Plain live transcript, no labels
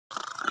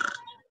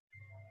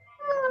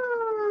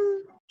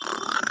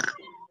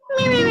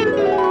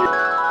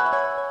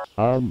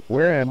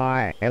Where am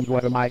I, and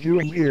what am I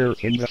doing here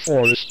in the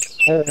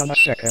forest? Hold on a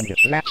second,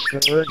 that's the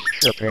birds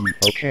chirping.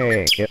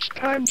 Okay, it's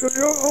time to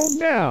go home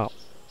now.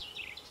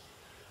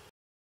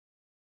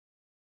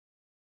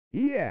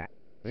 Yeah,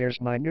 there's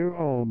my new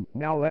home.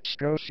 Now let's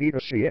go see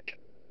it.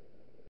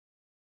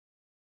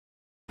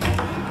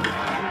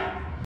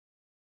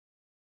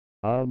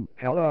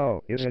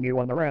 Hello, is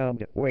anyone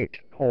around? Wait,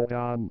 hold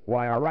on.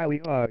 Why are Riley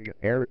Bug,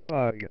 Eric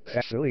Bug,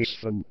 Cecily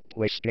Fun,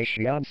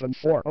 PlayStation Fun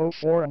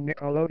 404 and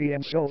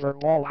Nickelodeon Silver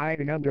all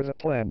hiding under the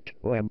plant,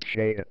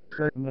 lampshade,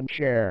 curtain and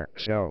chair.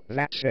 So,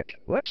 that's it.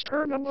 Let's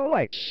turn on the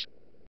lights.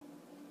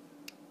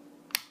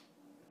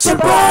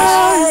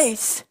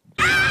 Surprise!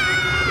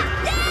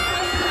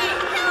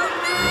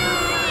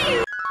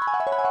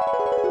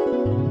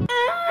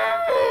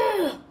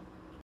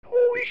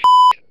 Holy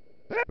shit!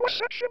 That was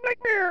such a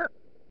nightmare!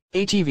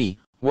 ATV,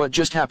 what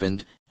just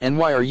happened, and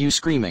why are you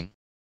screaming?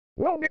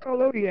 Well,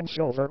 Nickelodeon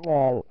Silver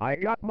Lol, I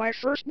got my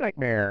first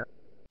nightmare.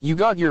 You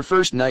got your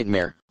first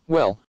nightmare.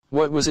 Well,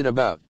 what was it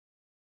about?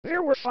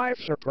 There were 5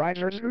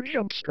 surprisers who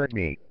jump-scared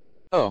me.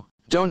 Oh,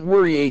 don't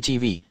worry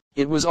ATV,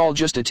 it was all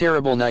just a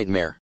terrible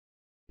nightmare.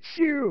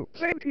 Phew,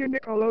 thank you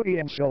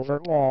Nickelodeon Silver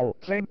Lol,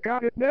 thank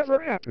God it never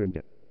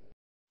happened.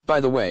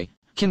 By the way,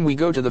 can we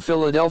go to the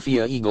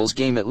Philadelphia Eagles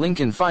game at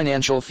Lincoln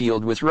Financial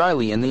Field with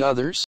Riley and the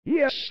others?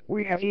 Yes,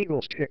 we have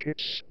Eagles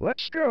tickets,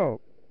 let's go.